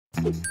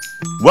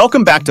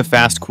Welcome back to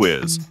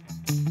fastQUIZ.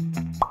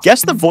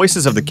 Guess the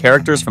voices of the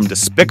characters from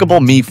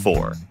Despicable Me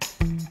 4.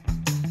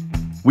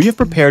 We have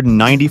prepared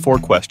 94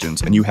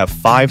 questions and you have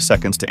 5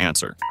 seconds to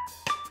answer.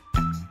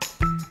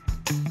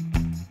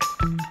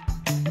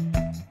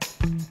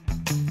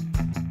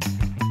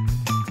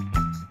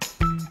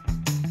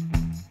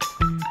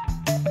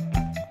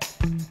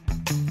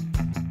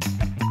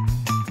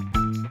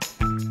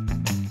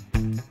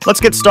 Let's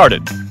get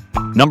started.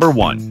 Number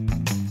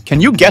 1. Can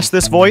you guess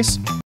this voice?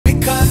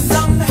 Because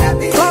I'm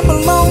happy. Clap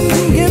along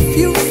if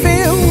you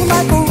feel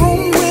like a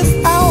room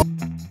without.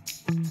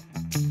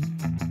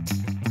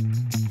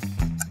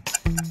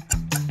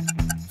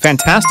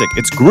 Fantastic,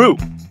 it's Gru.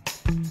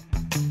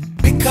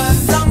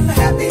 Because I'm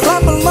happy.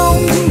 Clap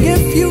along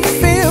if you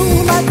feel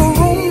like a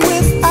room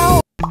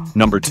without.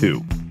 Number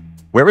 2.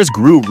 Where is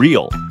Gru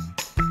real?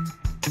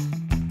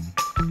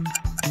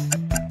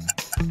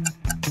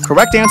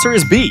 Correct answer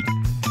is B.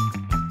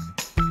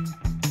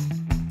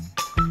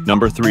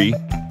 Number 3.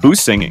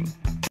 Who's singing?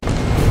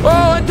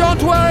 Oh, and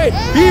don't worry,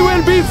 he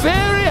will be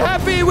very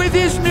happy with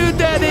his new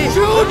daddy.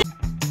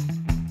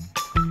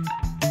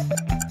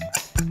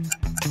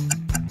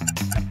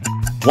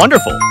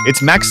 Wonderful,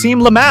 it's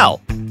Maxime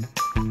Lamal.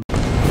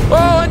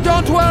 Oh, and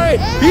don't worry,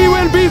 he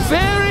will be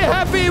very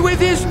happy with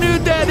his new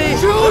daddy.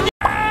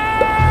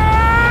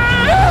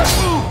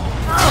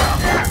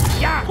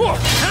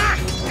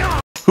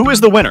 Who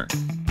is the winner?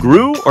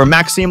 Gru or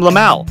Maxime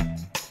Lamal?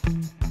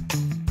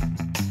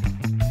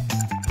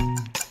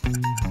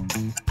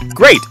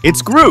 Great,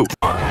 it's Gru.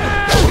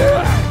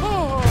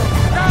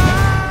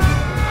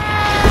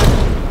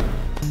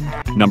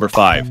 Number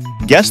 5.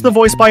 Guess the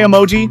voice by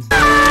emoji.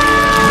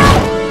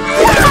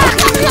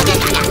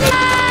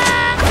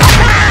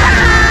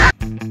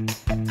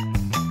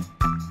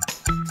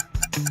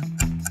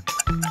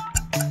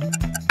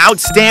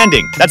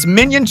 Outstanding, that's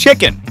Minion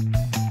Chicken.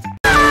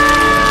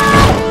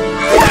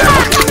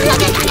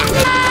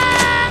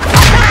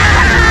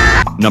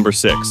 Number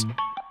 6.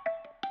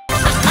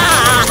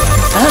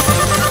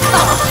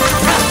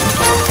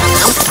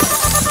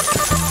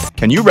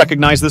 Can you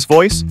recognize this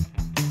voice?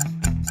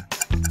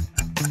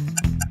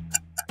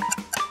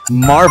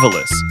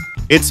 Marvelous.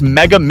 It's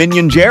Mega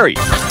Minion Jerry.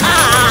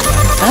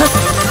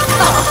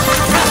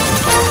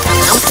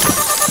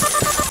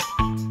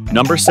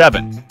 Number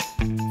 7.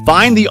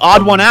 Find the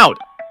odd one out.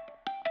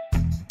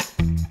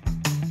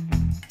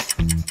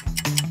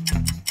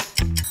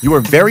 You are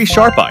very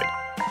sharp-eyed.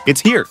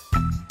 It's here.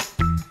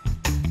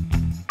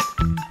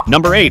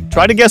 Number 8.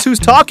 Try to guess who's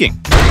talking.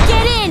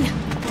 Get in!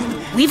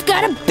 We've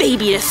got a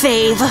baby to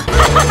save.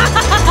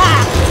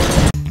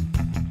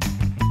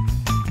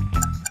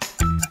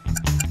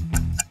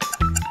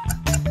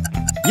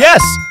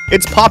 Yes,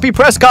 it's Poppy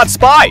Prescott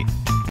Spy.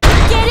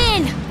 Get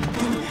in!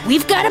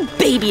 We've got a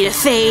baby to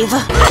save.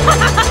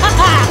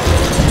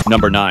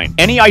 Number 9.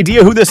 Any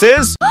idea who this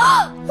is?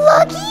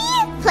 Looky!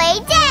 Play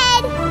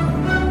dead!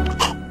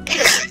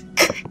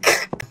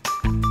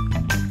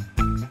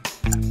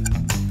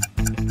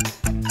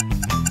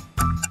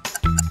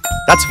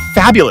 That's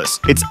fabulous.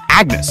 It's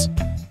Agnes.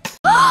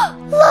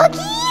 Looky!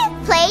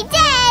 Play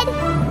dead!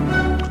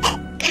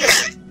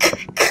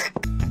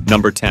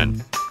 Number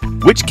 10.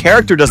 Which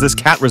character does this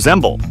cat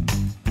resemble?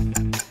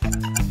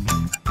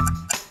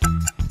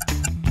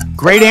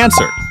 Great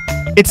answer.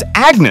 It's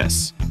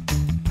Agnes.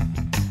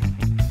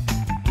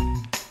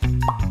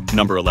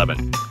 Number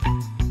 11.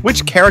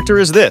 Which character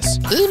is this?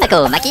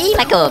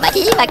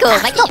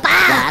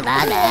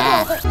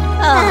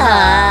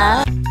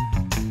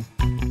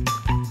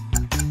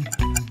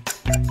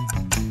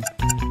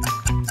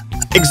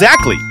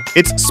 Exactly.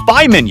 It's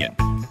Spy Minion.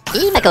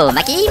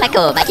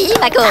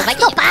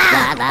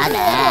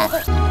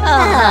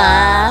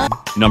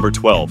 Number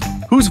 12.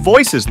 Whose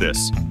voice is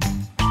this?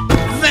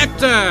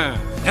 Vector!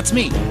 That's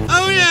me.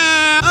 Oh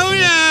yeah! Oh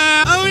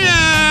yeah! Oh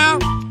yeah!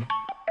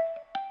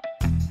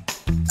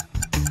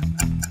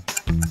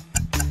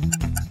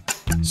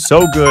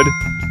 So good.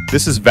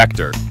 This is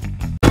Vector.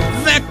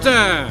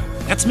 Vector!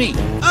 That's me.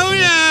 Oh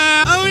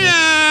yeah! Oh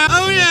yeah!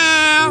 Oh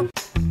yeah!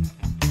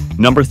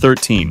 Number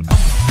 13.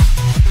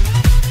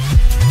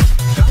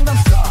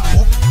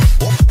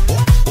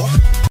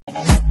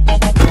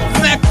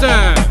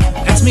 Vector!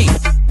 That's me.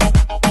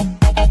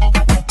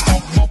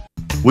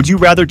 Would you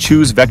rather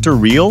choose Vector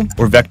Real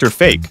or Vector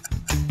Fake?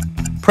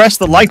 Press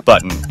the like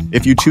button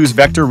if you choose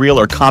Vector Real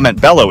or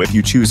comment below if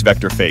you choose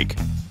Vector Fake.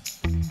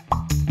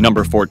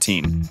 Number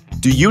 14.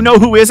 Do you know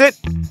who is it?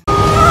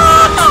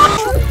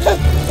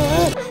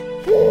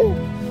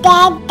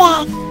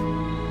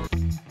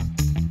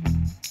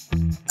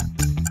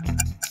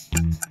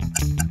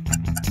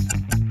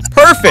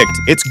 Perfect!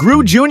 It's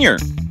Gru Jr.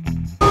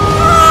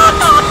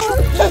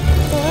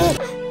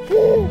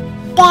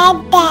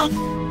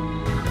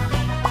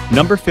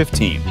 Number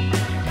 15.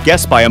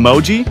 Guess by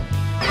emoji.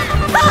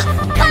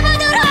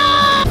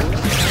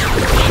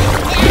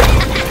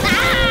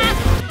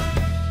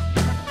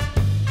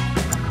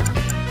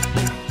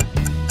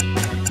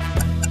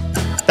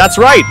 That's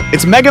right,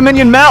 it's Mega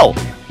Minion Mel.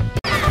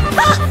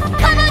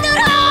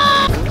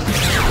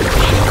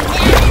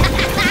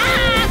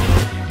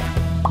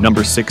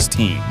 Number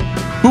 16.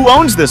 Who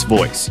owns this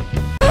voice?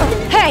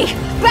 Hey,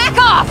 back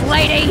off,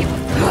 lady!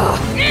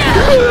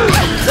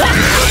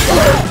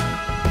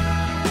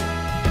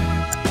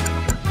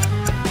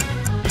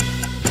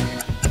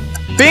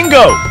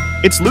 Bingo!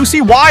 It's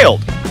Lucy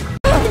Wilde.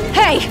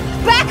 Hey,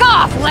 back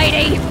off,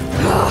 lady!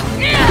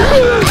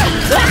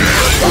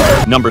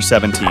 Number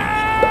 17.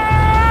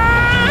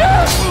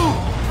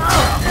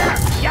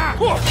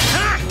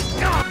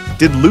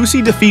 Did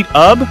Lucy defeat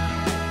Ub?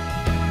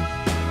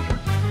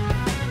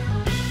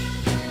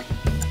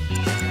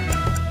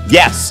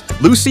 Yes,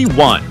 Lucy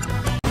won.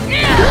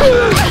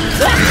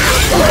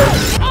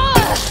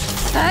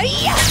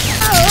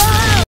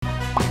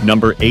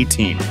 Number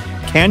 18.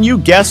 Can you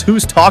guess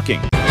who's talking?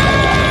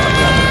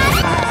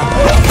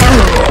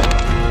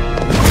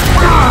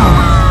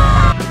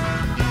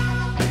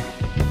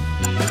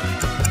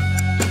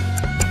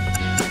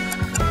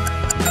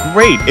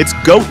 Great, it's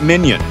Goat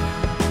Minion.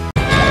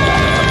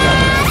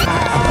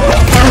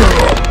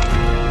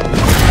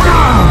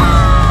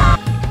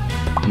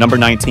 Number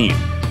 19.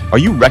 Are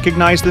you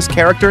recognize this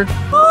character?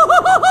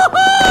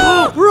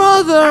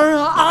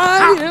 Brother,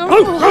 I am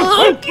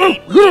hungry.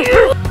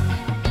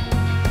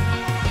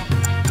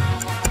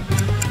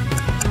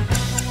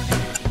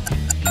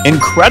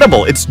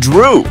 Incredible, it's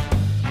Drew.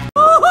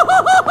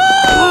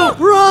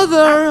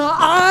 Brother,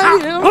 I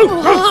am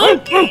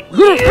hungry.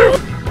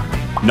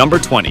 Number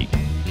 20.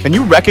 Can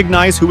you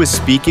recognize who is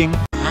speaking?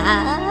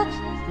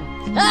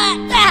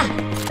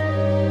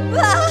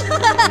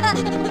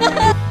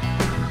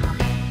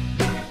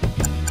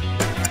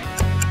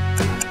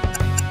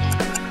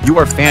 You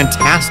are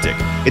fantastic.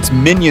 It's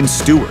Minion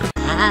Stewart.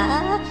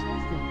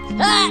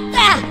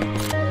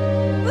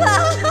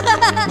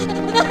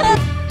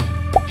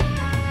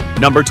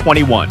 Number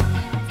 21.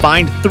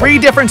 Find 3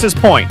 differences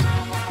point.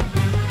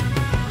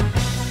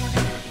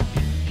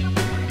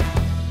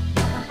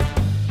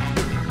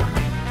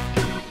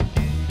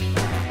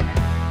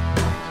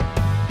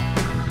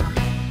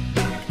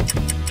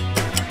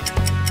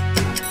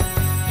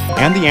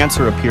 And the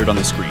answer appeared on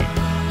the screen.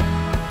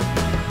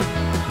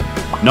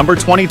 Number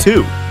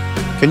 22.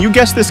 Can you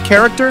guess this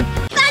character?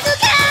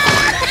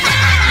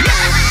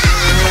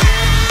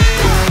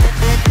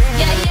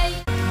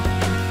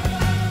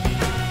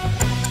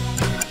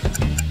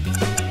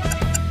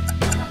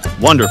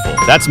 Wonderful.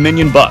 That's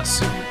Minion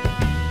Bus.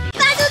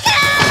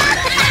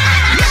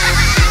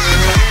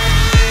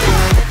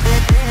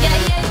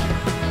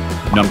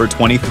 Number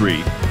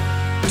 23.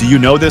 Do you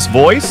know this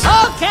voice?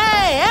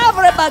 Okay,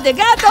 everybody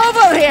get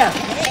over here.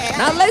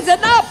 Now listen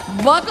up.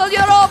 Buckle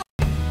your rope.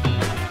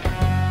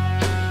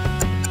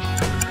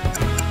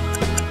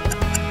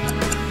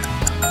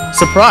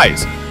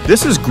 Surprise!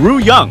 This is Gru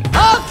Young.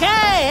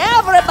 Okay,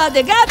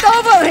 everybody get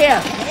over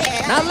here.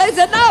 Now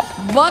listen up.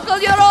 Buckle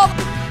your rope.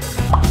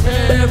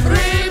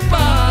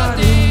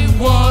 Everybody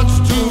wants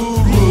to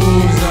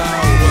rule the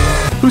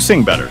world. Who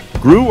sing better,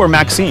 Gru or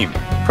Maxime?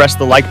 Press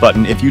the like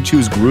button if you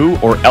choose Gru,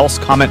 or else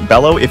comment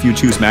below if you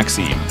choose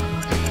Maxime.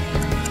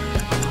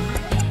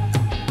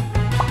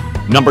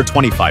 Number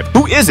 25.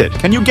 Who is it?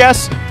 Can you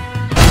guess?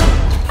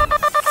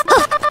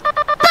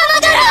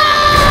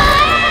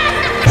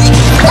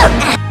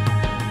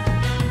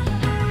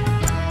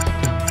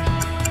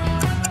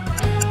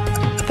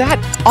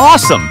 That's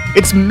awesome!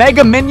 It's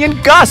Mega Minion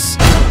Gus!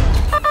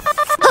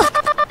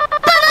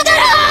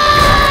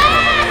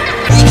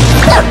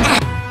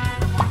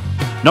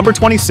 Number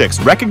 26.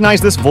 Recognize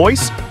this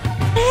voice?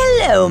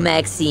 Hello,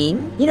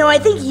 Maxime. You know, I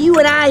think you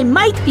and I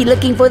might be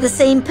looking for the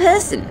same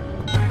person.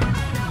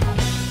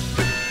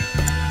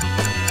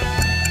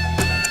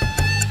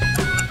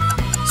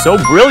 So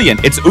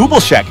brilliant, it's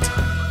Übelschlecht.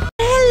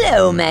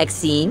 Hello,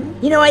 Maxime.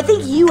 You know, I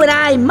think you and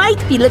I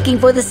might be looking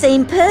for the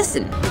same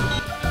person.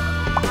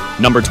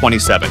 Number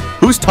 27.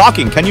 Who's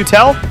talking? Can you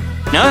tell?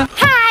 No?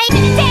 Hi,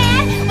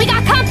 Dad. We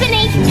got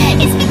company.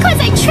 It's because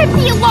I tripped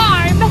the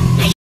alarm.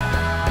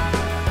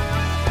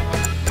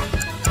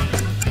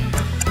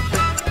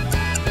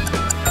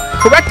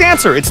 Correct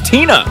answer. It's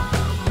Tina.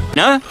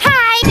 No?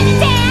 Hi,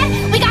 Dad.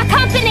 We got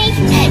company.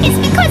 It's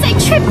because I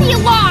tripped the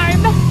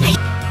alarm.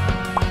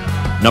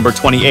 Number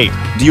 28.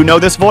 Do you know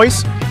this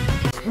voice?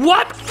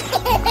 What?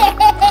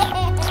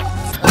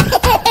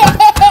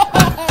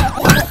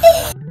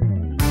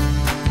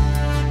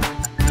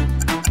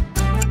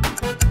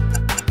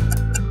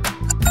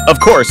 Of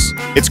course,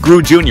 it's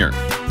Gru Jr.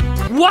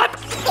 What?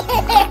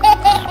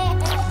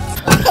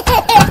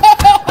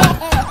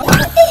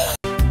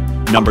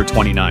 Number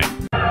 29.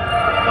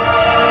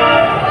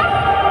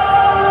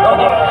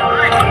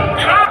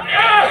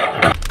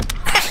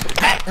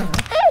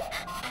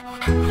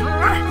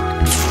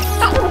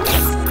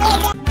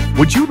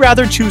 Would you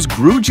rather choose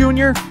Gru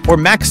Jr. or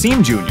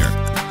Maxime Jr.?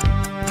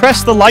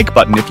 Press the like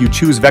button if you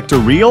choose Vector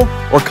Real,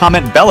 or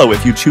comment below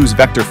if you choose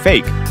Vector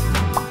Fake.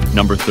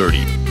 Number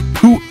 30.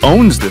 Who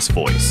owns this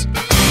voice?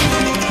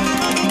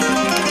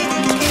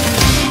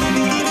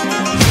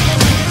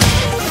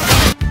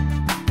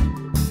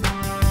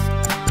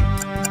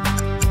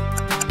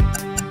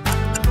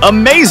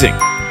 Amazing!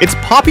 It's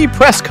Poppy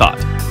Prescott.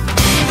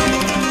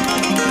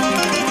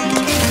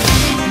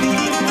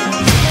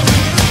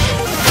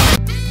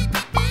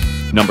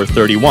 Number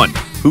 31.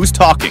 Who's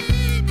talking?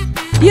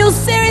 You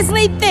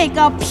seriously think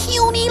a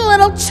puny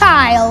little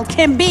child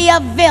can be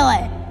a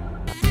villain?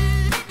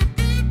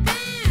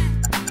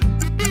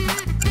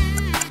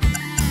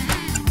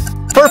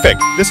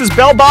 Perfect. This is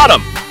Bell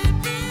Bottom.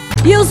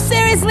 You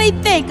seriously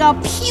think a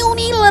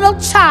puny little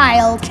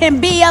child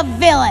can be a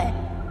villain?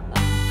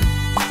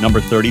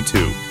 Number 32.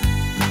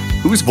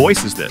 Whose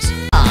voice is this?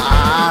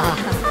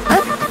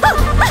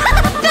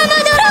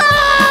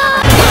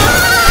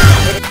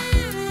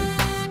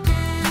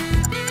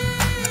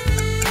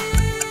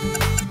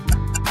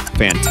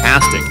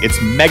 Fantastic.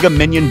 It's Mega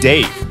Minion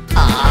Dave.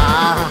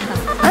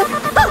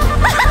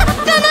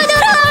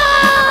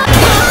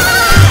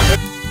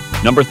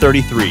 Number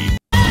 33.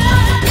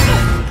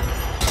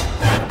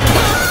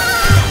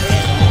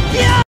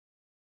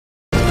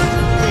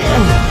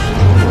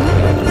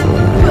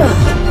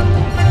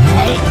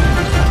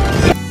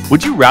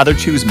 Would you rather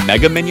choose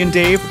Mega Minion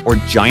Dave or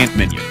Giant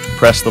Minion?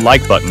 Press the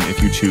like button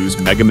if you choose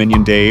Mega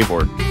Minion Dave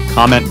or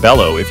comment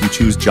below if you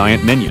choose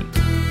Giant Minion.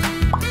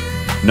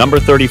 Number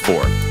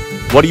 34.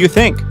 What do you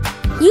think?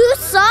 You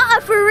saw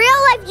a for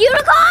real life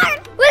unicorn?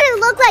 What did it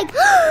look like?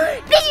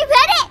 Did you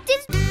pet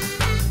it?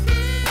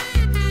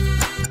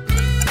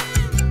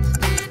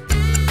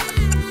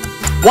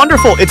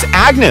 Wonderful, it's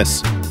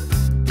Agnes.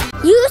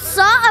 You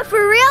saw a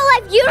for real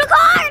life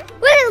unicorn?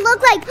 What did it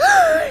look like?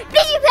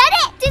 Did you pet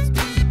it?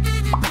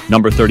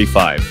 Number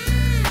 35.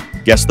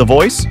 Guess the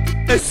voice?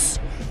 Yes.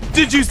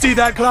 Did you see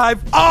that, Clive?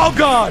 All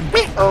gone.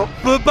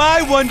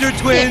 Bye-bye, Wonder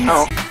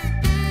Twins.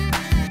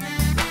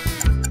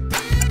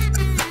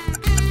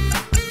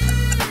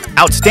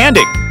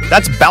 Outstanding.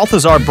 That's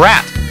Balthazar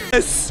Brat.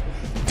 Yes.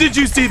 Did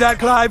you see that,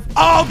 Clive?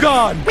 All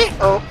gone.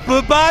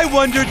 Bye-bye,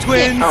 Wonder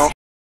Twins.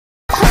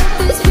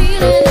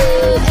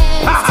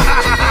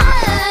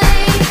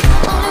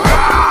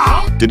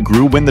 Did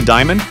Gru win the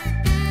diamond?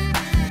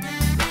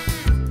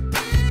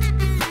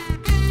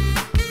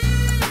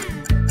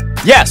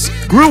 Yes,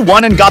 Gru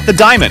won and got the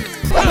diamond.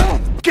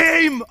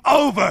 Game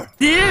over.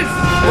 This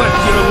what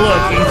you're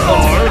looking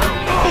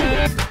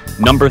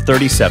for. Number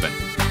 37.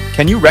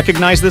 Can you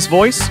recognize this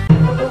voice?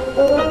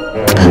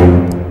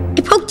 I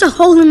poked a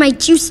hole in my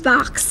juice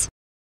box.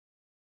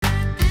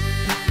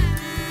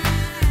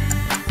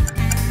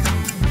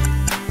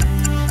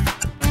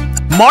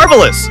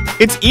 Marvelous!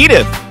 It's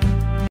Edith.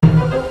 I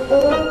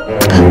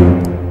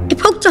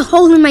poked a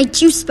hole in my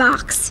juice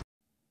box.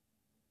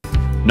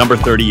 Number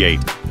 38.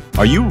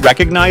 Are you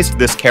recognized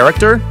this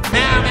character?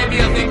 Now maybe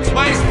you'll think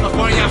twice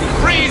before you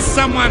freeze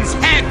someone's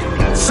head.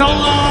 So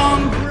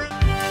long.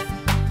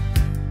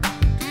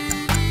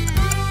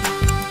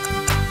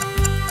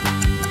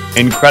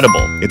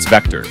 Incredible. It's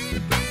Vector.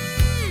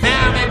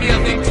 Now maybe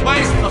you'll think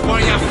twice before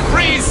you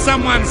freeze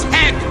someone's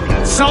head.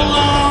 So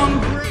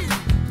long.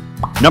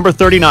 Number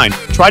 39.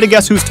 Try to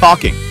guess who's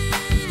talking.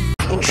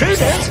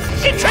 Intruders!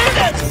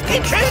 Intruders!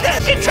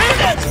 Intruders!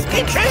 Intruders!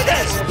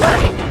 Intruders!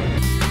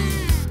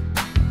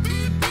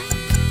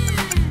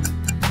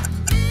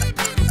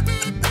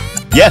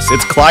 Yes,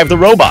 it's Clive the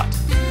robot.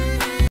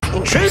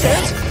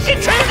 Intruders!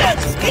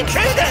 Intruders!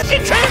 Intruders!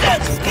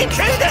 Intruders!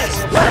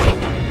 Intruders!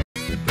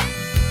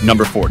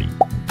 Number 40.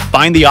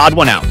 Find the odd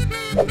one out.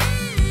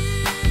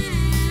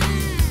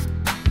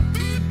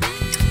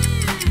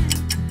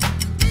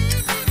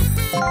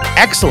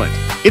 Excellent.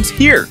 It's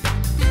here.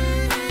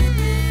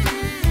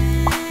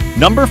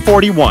 Number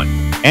 41.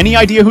 Any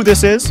idea who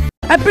this is?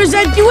 I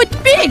present you with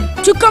Big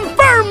to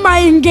confirm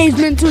my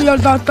engagement to your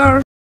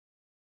daughter.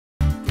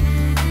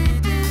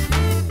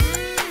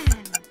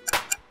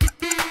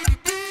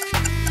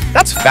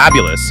 That's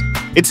fabulous.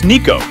 It's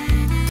Nico.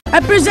 I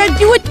present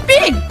you with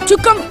Big to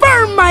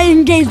confirm my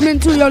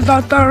engagement to your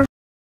daughter.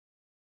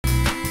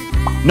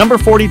 Number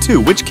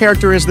 42. Which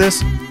character is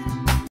this?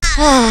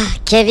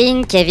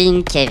 Kevin.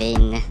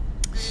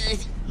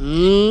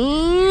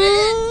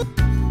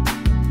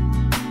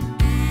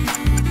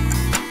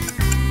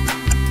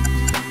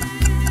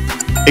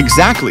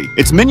 Exactly.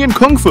 It's Minion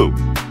Kung Fu.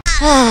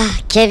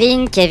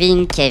 Kevin.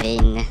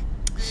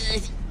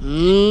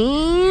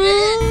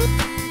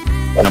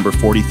 Number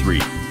 43.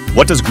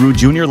 What does Gru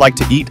Jr. like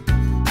to eat?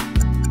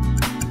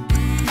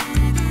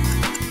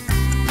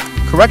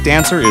 Correct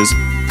answer is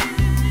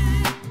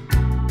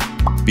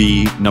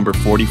B, number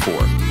 44.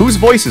 Whose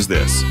voice is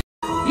this?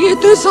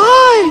 It is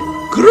I,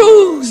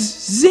 Gru's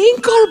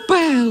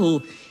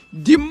Zinkerbell.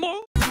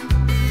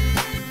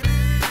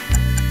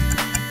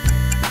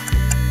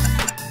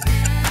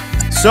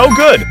 So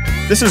good.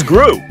 This is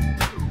Gru.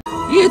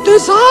 It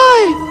is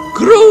I,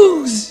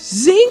 Gru's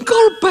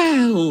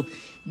Zinkerbell.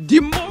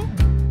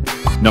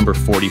 Number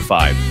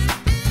 45.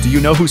 Do you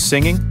know who's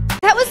singing?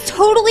 That was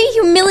totally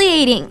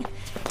humiliating.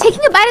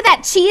 Taking a bite of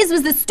that cheese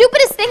was the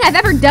stupidest thing I've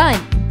ever done.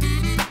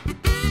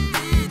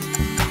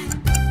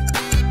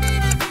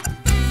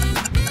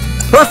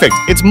 Perfect.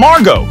 It's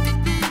Margo.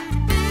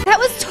 That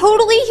was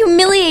totally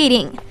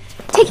humiliating.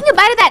 Taking a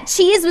bite of that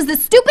cheese was the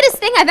stupidest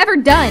thing I've ever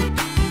done.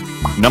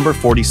 Number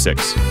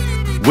 46.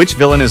 Which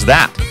villain is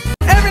that?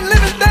 Every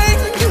living thing,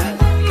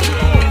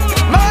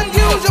 Lord,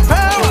 use your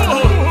power.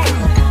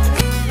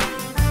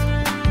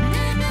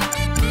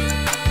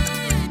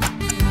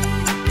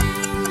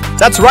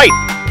 That's right,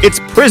 it's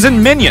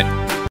Prison Minion.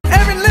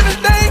 Every living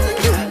thing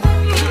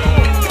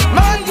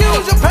might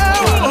use your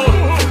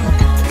power.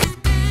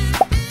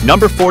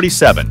 Number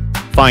 47.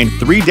 Find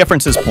 3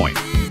 differences point.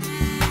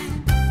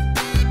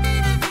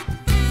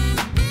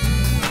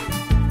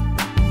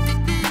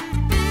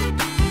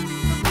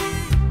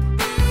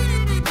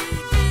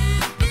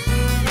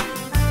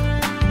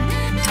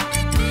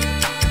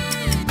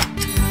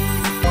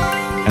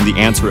 And the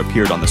answer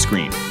appeared on the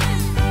screen.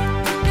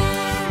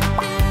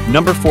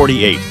 Number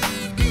 48.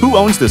 Who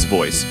owns this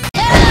voice?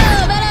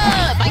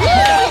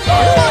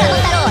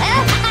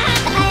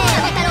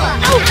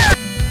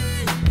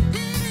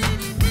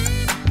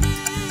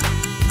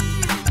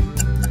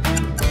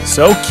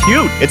 So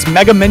cute! It's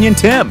Mega Minion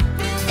Tim.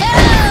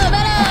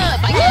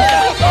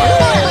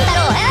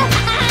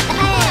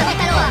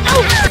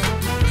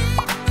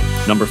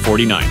 Number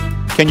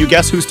 49. Can you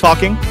guess who's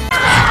talking?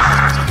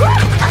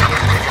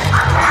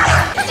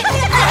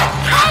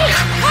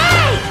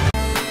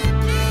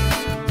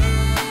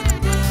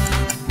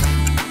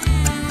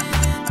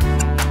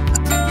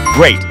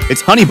 Great,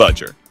 it's Honey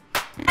Badger.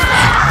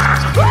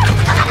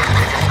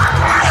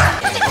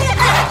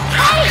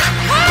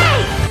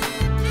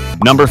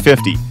 Number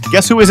 50.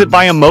 Guess who is it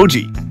by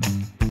emoji?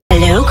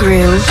 Hello,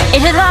 crew.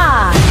 It is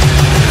I,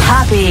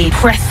 Happy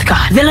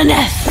Prescott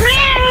Villainess.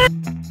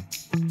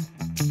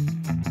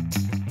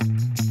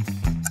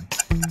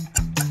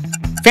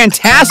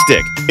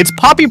 Fantastic! It's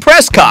Poppy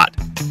Prescott.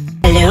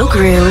 Hello,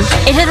 crew.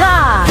 It is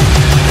I,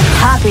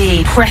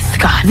 Happy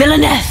Prescott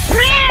Villainess.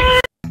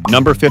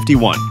 Number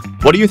 51.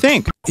 What do you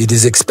think? It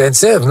is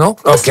expensive, no?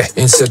 Okay,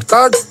 insert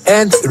card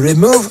and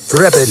remove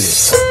rapidly.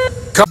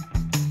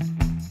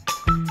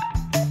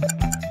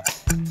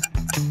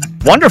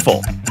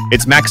 Wonderful!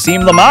 It's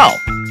Maxime Lamal.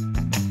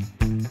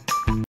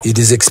 It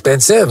is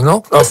expensive,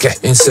 no? Okay,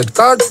 insert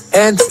card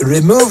and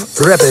remove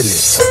rapidly.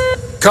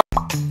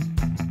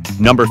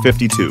 Number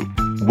 52.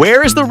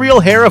 Where is the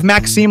real hair of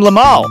Maxime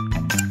Lamal?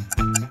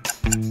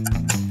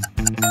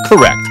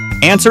 Correct.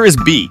 Answer is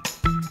B.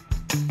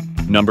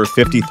 Number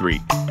 53.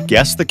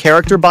 Guess the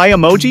character by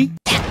emoji?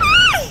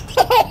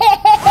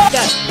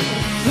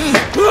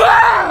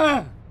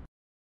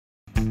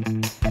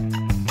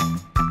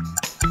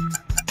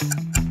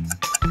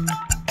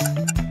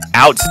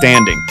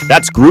 Outstanding.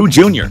 That's Gru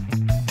Jr.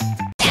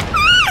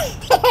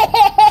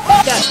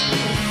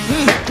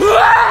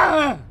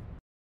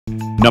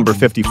 Number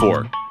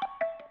 54.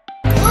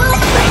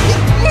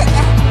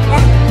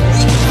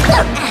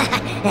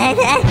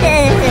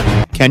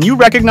 Can you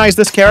recognize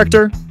this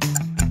character?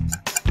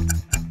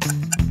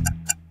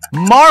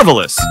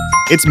 Marvelous!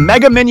 It's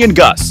Mega Minion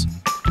Gus.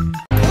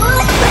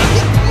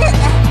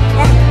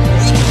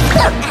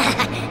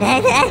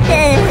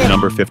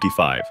 Number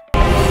 55.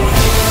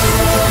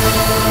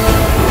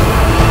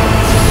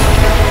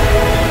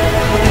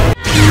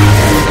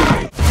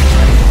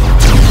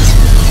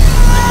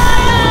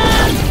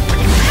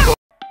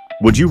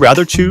 Would you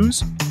rather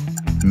choose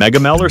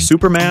Megamel or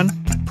Superman?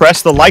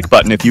 Press the like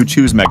button if you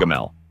choose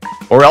Megamel,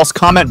 or else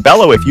comment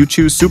below if you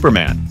choose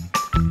Superman.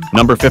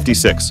 Number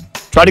 56.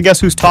 Try to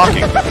guess who's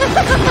talking.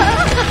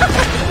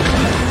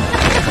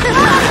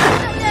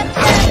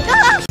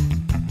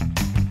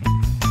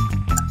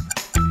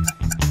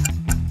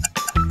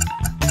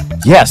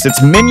 Yes,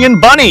 it's Minion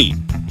Bunny!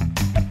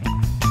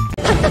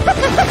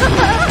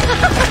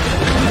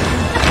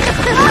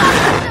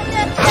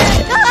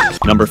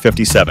 Number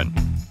 57.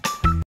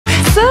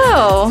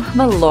 So,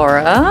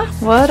 Melora,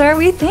 what are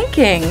we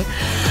thinking?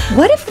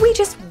 What if we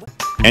just...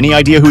 Any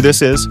idea who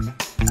this is?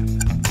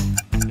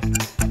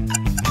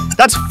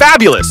 That's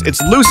fabulous!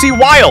 It's Lucy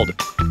Wilde!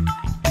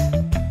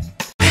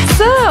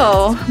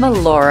 So,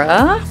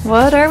 Melora,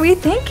 what are we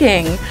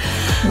thinking?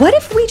 What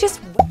if we just...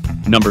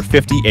 Number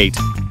 58.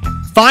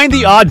 Find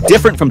the odd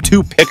different from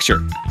 2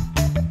 picture.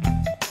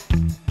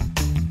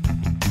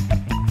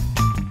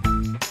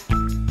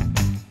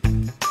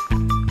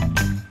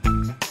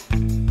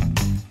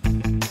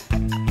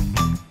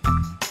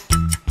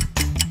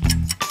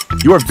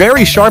 You are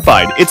very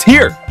sharp-eyed. It's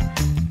here.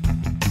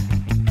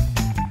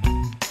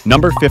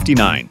 Number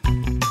 59.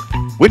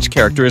 Which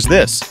character is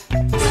this?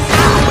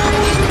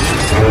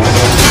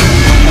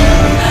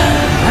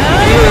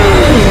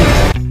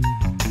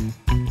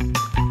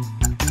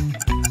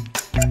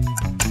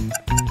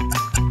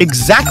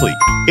 Exactly.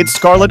 It's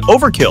Scarlet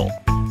Overkill.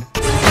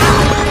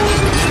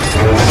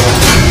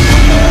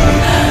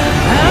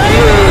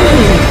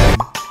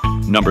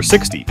 Number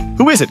 60.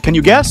 Who is it? Can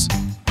you guess?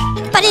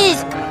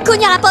 Paris,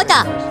 Cugna la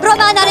Pota,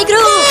 Romana le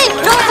Gru,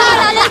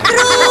 Romana le Gru.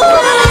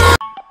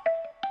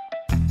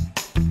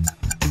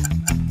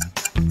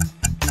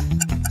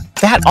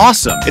 That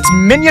awesome! It's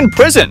Minion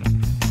Prison!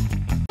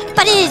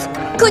 Paris,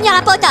 Cugna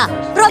la Pota,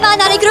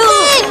 Romana le Gru,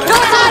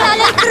 Romana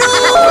le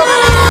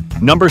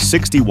Gru. Number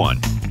 61.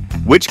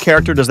 Which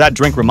character does that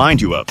drink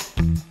remind you of?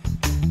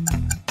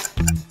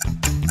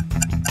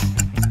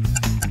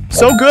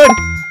 So good!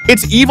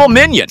 It's Evil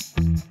Minion!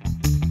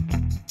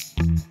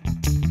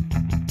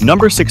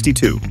 Number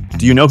 62.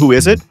 Do you know who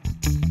is it?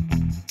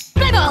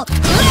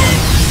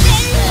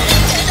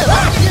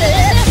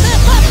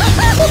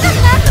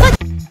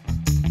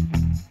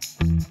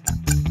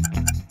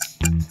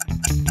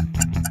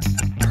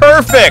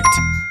 Perfect!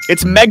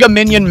 It's Mega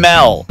Minion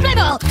Mel.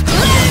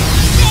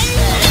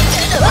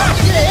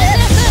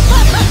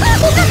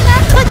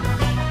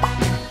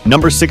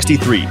 Number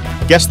 63.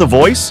 Guess the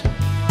voice?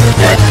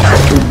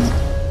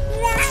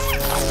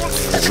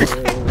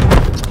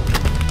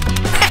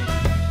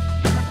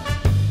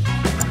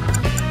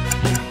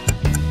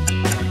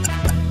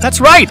 That's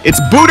right, it's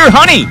Booter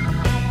Honey!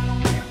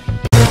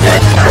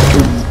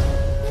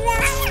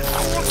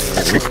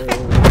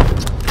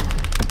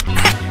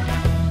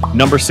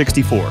 Number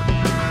 64.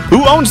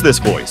 Who owns this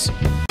voice?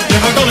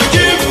 Never gonna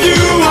give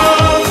you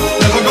up,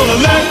 never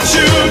gonna let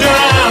you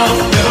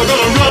down, never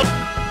gonna run.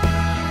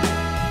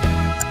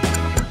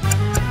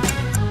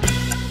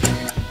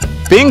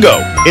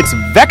 Bingo! It's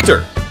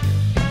Vector!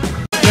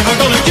 Never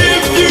gonna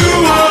give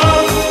you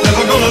up,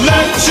 never gonna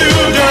let you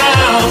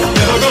down,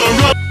 never gonna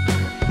run.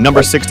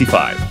 Number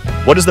 65.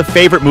 What is the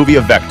favorite movie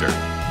of Vector?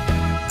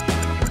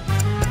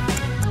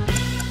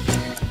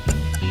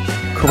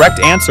 Correct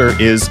answer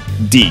is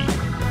D.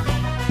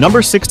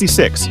 Number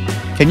 66.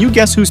 Can you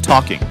guess who's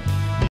talking?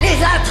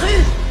 Les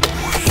intrus!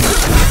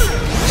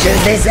 Je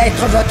vais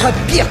être votre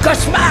pire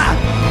cauchemar!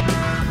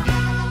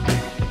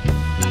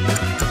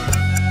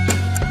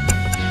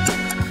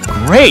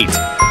 Great!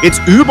 It's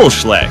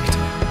Übelschlecht.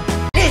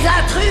 Les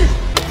intrus!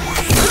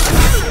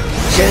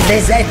 Je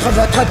vais être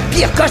votre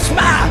pire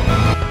cauchemar!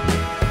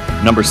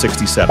 Number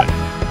 67.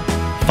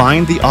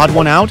 Find the odd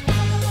one out?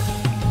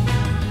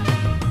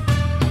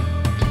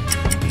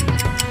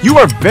 You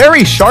are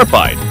very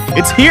sharp-eyed.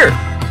 It's here.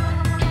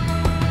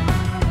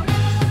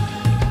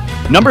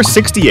 Number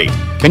 68.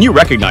 Can you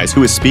recognize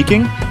who is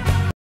speaking?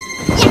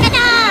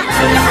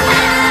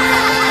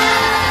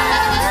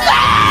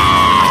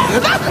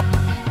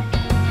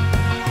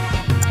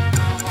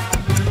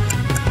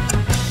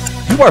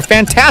 You are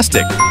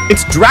fantastic.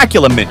 It's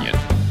Dracula Minion.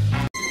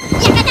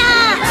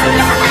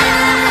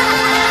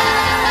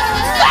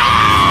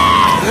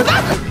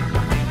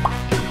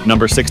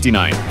 Number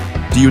 69.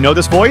 Do you know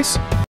this voice?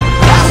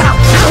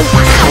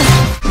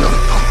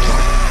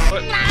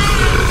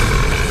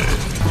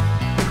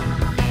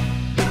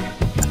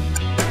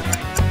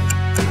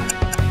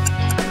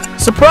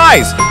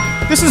 Surprise!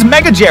 This is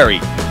Mega Jerry!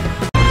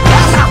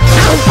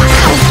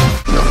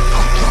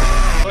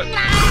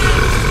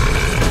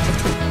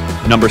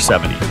 Number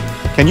 70.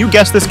 Can you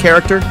guess this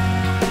character?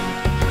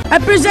 I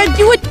present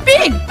you with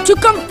Pig to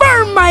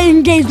confirm my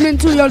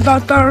engagement to your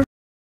daughter.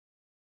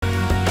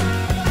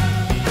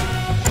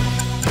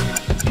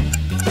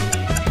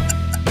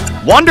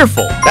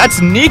 Wonderful!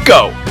 That's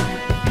Nico!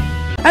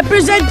 I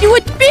present you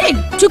with Pig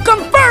to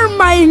confirm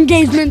my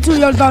engagement to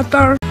your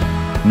daughter.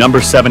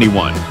 Number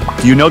 71.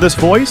 Do you know this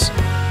voice?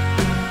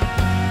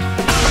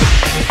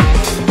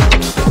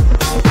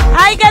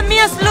 I got me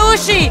a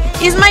slushie.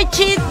 It's my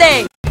cheat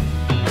day.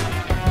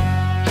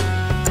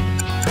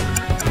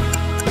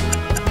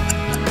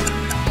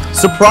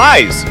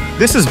 Surprise!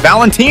 This is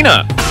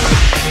Valentina!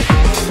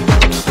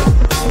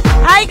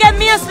 I got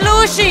me a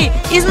slushie.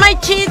 It's my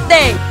cheat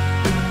day.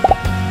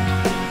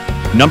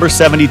 Number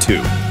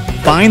 72.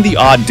 Find the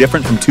odd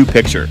different from two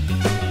picture.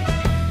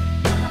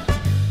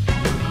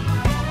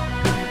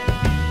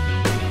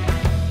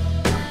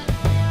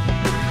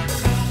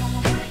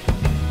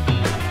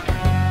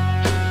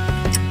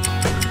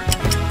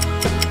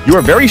 You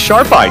are very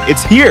sharp-eyed.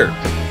 It's here.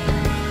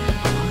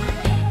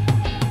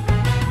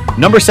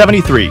 Number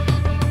 73.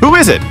 Who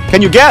is it?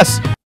 Can you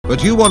guess?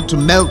 But you want to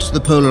melt the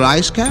polar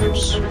ice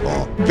caps?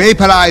 Or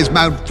vaporize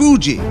Mount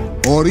Fuji?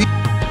 Or...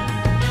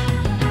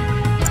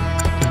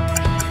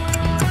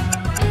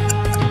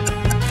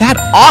 That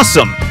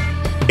awesome!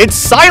 It's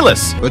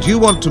Silas! But you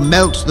want to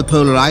melt the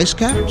polar ice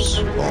caps?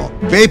 Or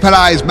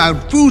vaporize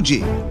Mount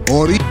Fuji?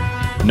 Or...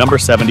 Number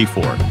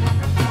 74.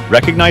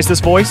 Recognize this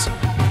voice?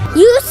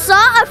 You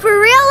saw a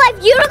for real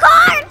life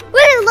unicorn?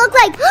 What did it look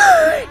like?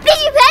 Did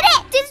you pet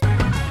it?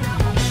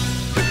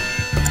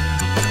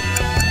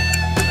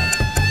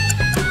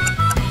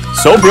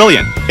 So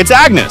brilliant. It's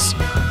Agnes.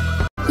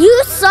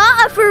 You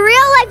saw a for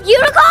real life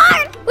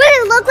unicorn? What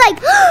did it look like?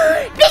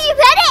 Did you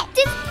pet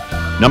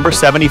it? Number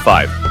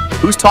 75.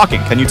 Who's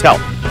talking? Can you tell?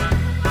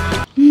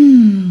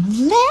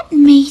 Let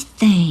me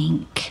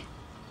think.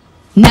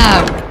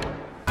 No.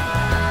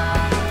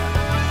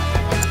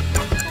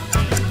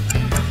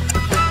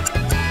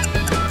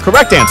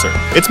 Correct answer.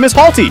 It's Miss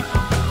Halty.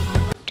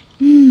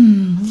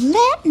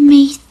 Let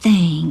me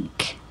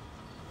think.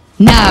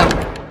 No.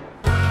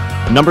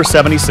 Number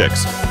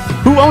 76.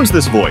 Who owns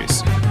this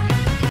voice?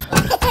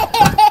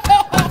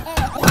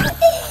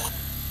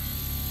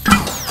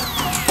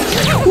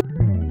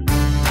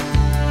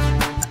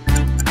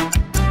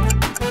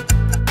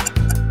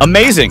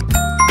 Amazing!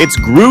 It's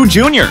Gru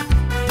Jr.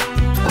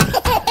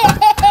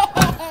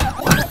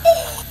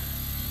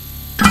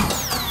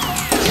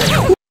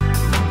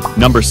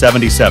 Number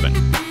 77.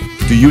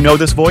 Do you know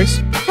this voice?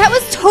 That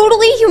was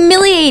totally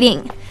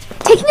humiliating.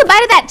 Taking a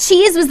bite of that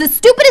cheese was the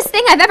stupidest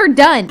thing I've ever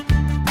done.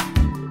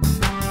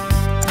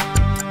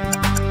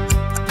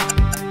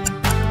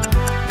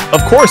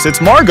 Of course,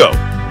 it's Margo.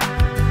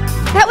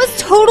 That was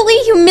totally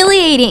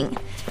humiliating.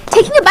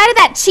 Taking a bite of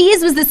that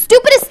cheese was the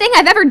stupidest thing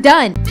I've ever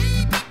done.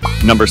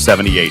 Number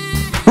 78.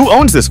 Who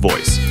owns this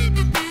voice?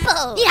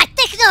 Yeah,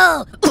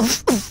 techno!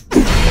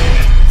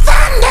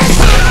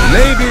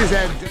 Ladies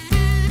and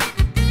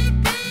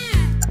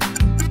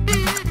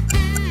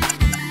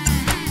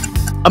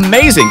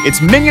Amazing!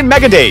 It's Minion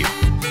Mega Dave!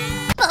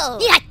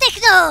 Yeah,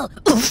 techno!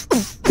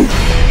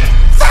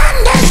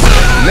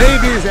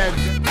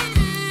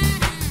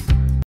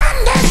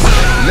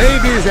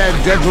 Ladies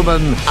and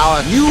gentlemen,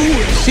 our new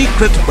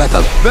secret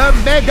weapon, the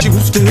Mega. You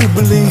still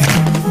believe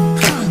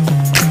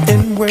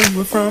in where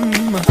we're from.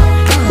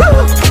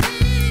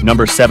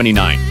 Number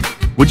 79.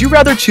 Would you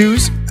rather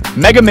choose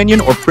Mega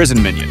Minion or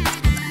Prison Minion?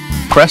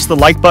 Press the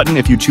like button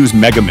if you choose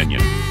Mega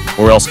Minion,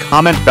 or else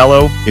comment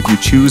below if you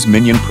choose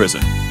Minion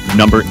Prison.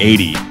 Number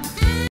 80.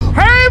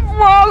 Hey,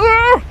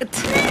 Margo!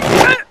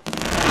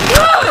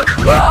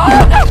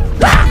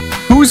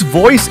 Whose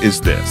voice is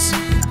this?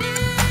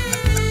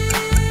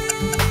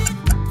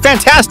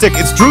 Fantastic!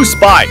 It's Drew's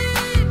Spy!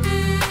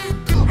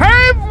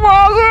 Hey,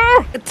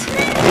 Margo!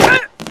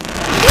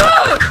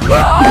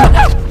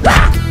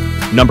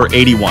 Number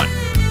 81.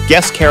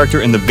 Guest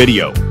character in the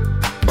video.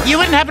 You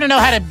wouldn't happen to know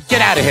how to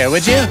get out of here,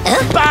 would you?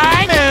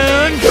 Bye,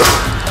 Moon!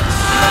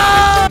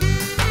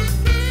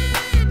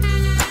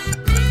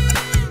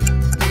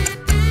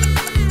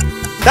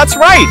 That's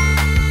right!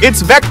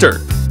 It's Vector!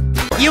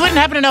 You wouldn't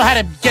happen to know how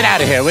to get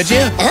out of here, would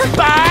you?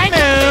 Bye,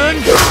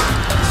 Moon!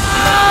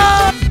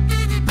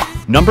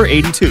 Number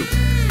 82.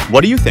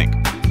 What do you think?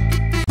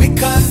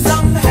 Because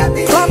I'm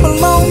happy. Clap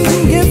along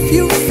if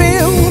you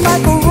feel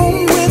like a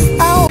room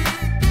without.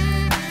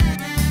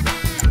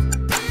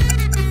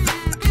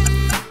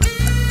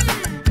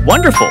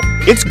 Wonderful!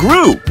 It's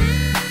Gru!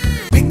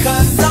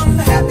 Because I'm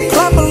happy.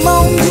 Clap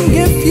along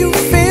if you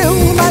feel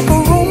like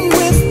a room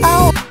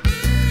without.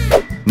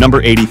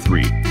 Number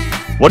 83.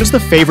 What is the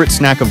favorite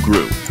snack of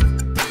Gru?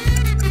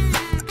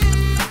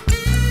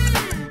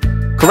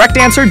 Correct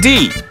answer,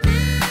 D!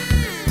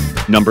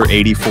 Number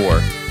 84.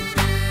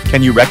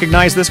 Can you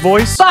recognize this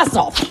voice? Buzz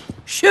off!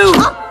 Shoo!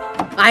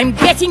 I'm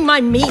getting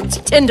my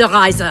meat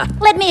tenderizer.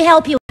 Let me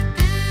help you.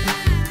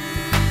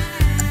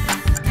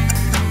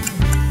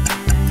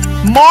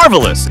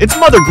 Marvelous! It's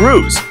Mother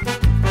Gru's!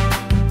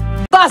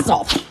 Buzz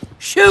off!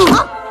 Shoo!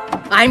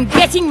 I'm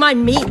getting my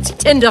meat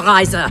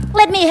tenderizer.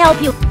 Let me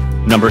help you.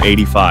 Number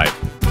 85.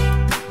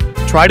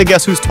 Try to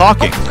guess who's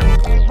talking.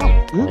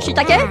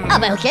 Shiitake? Ah,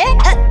 bah, ok.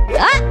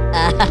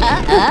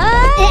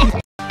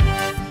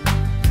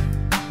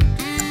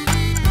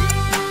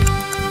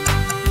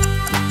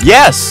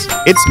 Yes!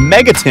 It's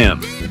Megatim!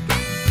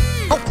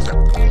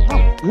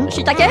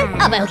 Shiitake?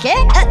 Ah, bah, ok.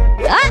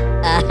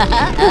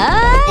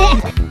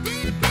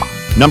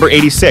 Number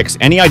 86.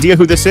 Any idea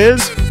who this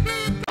is?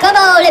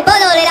 Comment les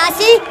bonhommes les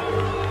lassis?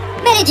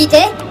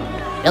 Méditer.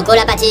 Loco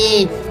la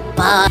pâtie.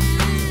 Pas.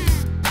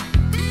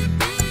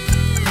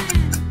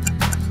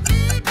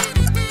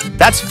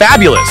 That's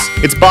fabulous!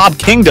 It's Bob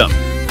Kingdom!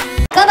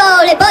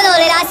 Comment les bonhommes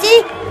les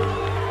lassis?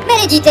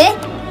 Méditer.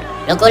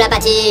 Loco la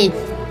pâtie.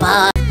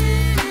 Pas.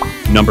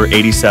 Number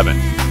 87.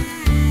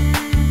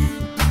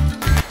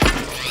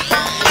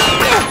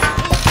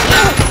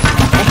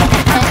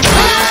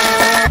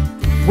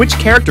 Which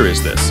character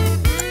is this?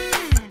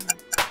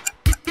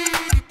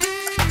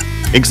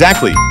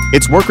 Exactly,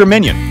 it's Worker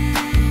Minion.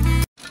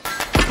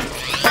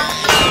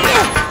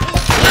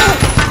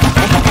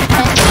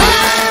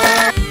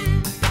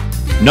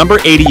 Number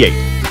 88.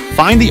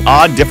 Find the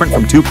odd different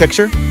from 2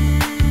 picture.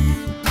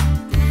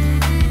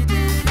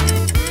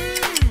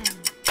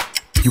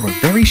 You are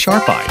very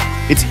sharp-eyed.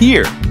 It's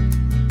here.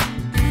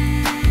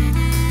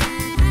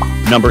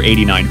 Number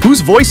 89.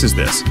 Whose voice is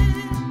this?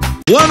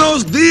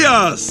 Buenos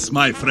dias,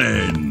 my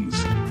friends.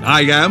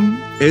 I am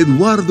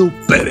Eduardo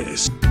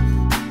Perez.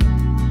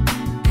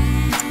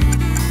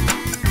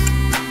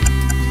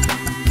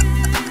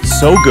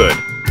 So good.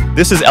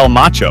 This is El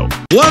Macho.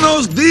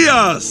 Buenos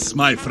dias,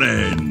 my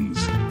friends.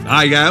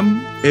 I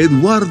am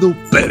Eduardo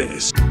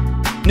Perez.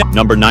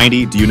 Number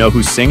 90. Do you know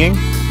who's singing?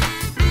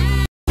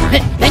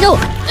 Mais non!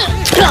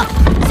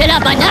 C'est la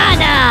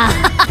banane!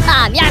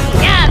 Miam,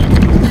 miam!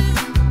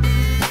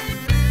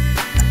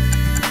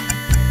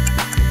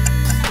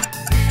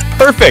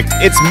 Perfect!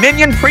 It's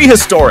Minion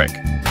Prehistoric!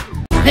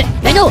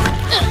 Mais non!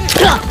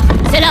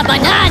 C'est la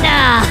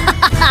banane!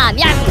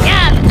 Miam,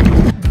 miam!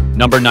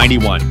 Number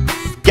 91.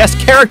 Guest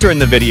character in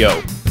the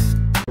video.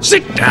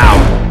 Sit down!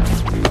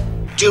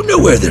 Do you know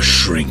where the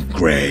shrink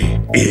ray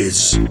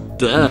is?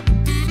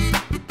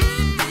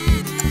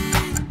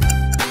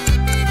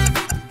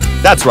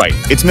 That's right,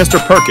 it's Mr.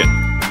 Perkin.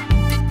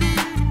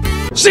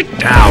 Sit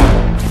down!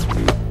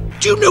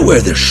 Do you know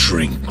where the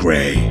shrink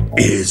ray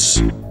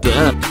is?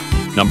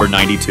 Number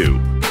 92.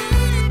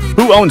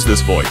 Who owns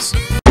this voice?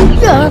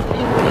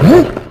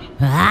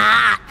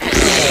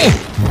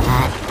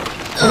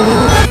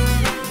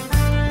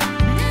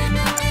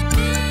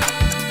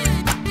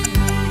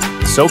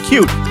 So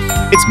cute.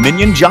 It's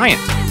Minion Giant.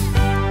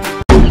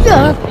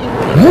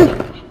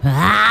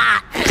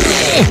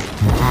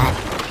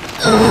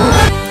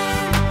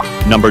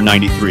 Number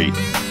 93.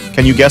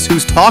 Can you guess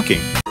who's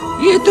talking?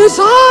 It is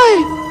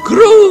I,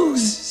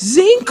 Cruz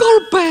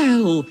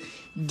Zinkerbell.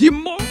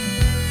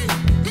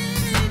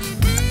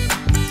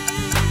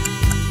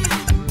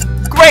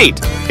 Great!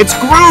 It's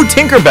Gru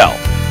Tinkerbell.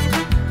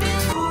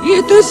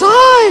 It is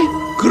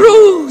I,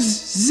 Cruz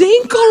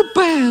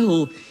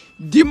Zinkerbell.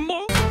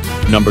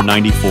 Number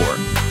 94.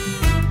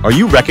 Are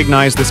you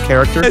recognize this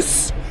character?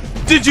 Yes.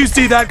 Did you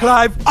see that,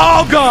 Clive?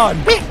 All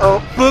gone.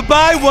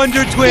 Bye-bye,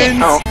 Wonder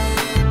Twins.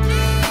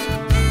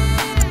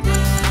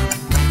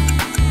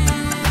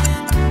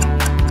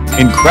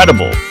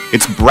 Incredible.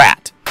 It's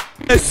Brat.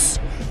 Yes.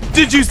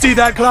 Did you see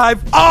that,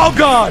 Clive? All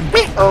gone.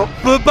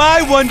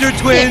 Bye-bye, Wonder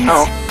Twins.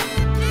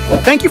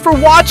 Thank you for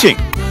watching.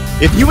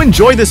 If you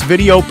enjoyed this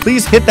video,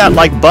 please hit that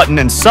like button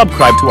and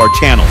subscribe to our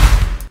channel.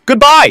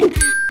 Goodbye.